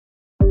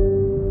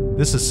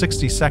This is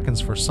 60 Seconds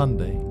for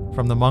Sunday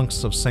from the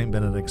monks of St.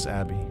 Benedict's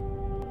Abbey.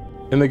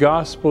 In the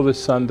Gospel this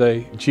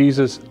Sunday,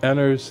 Jesus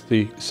enters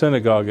the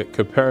synagogue at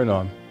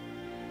Capernaum,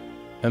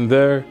 and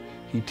there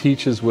he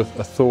teaches with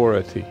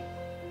authority.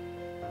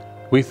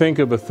 We think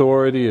of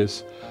authority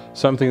as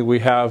something that we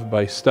have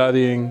by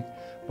studying,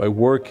 by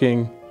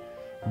working,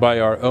 by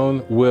our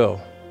own will.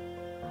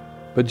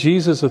 But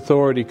Jesus'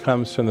 authority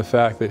comes from the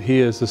fact that he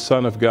is the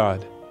Son of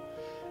God,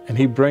 and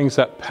he brings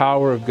that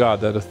power of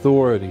God, that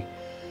authority,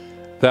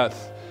 that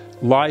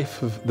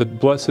life of the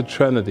Blessed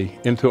Trinity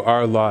into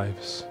our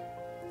lives.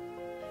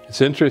 It's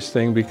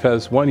interesting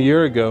because 1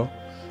 year ago,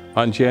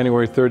 on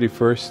January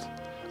 31st,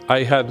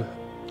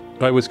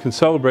 I was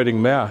celebrating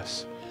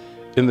Mass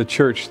in the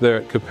church there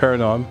at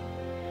Capernaum,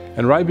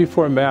 and right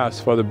before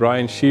Mass, Father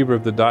Brian Schieber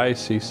of the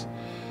diocese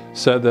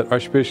said that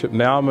Archbishop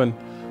Naumann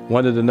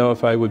wanted to know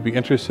if I would be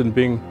interested in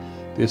being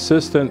the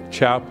assistant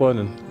chaplain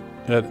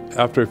and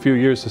after a few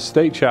years the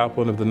state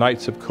chaplain of the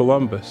Knights of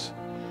Columbus.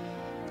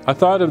 I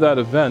thought of that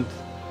event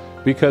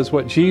because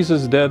what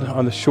Jesus did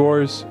on the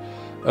shores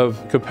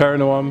of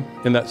Capernaum,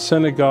 in that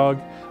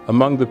synagogue,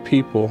 among the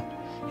people,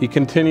 he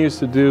continues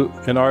to do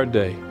in our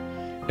day,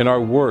 in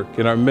our work,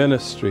 in our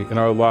ministry, in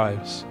our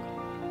lives.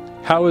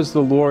 How has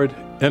the Lord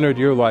entered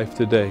your life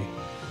today?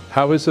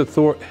 How has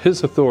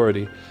his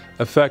authority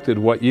affected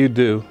what you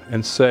do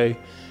and say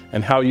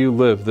and how you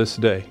live this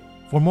day?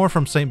 For more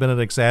from St.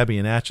 Benedict's Abbey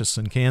in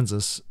Atchison,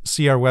 Kansas,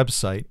 see our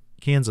website,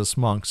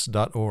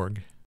 kansasmonks.org.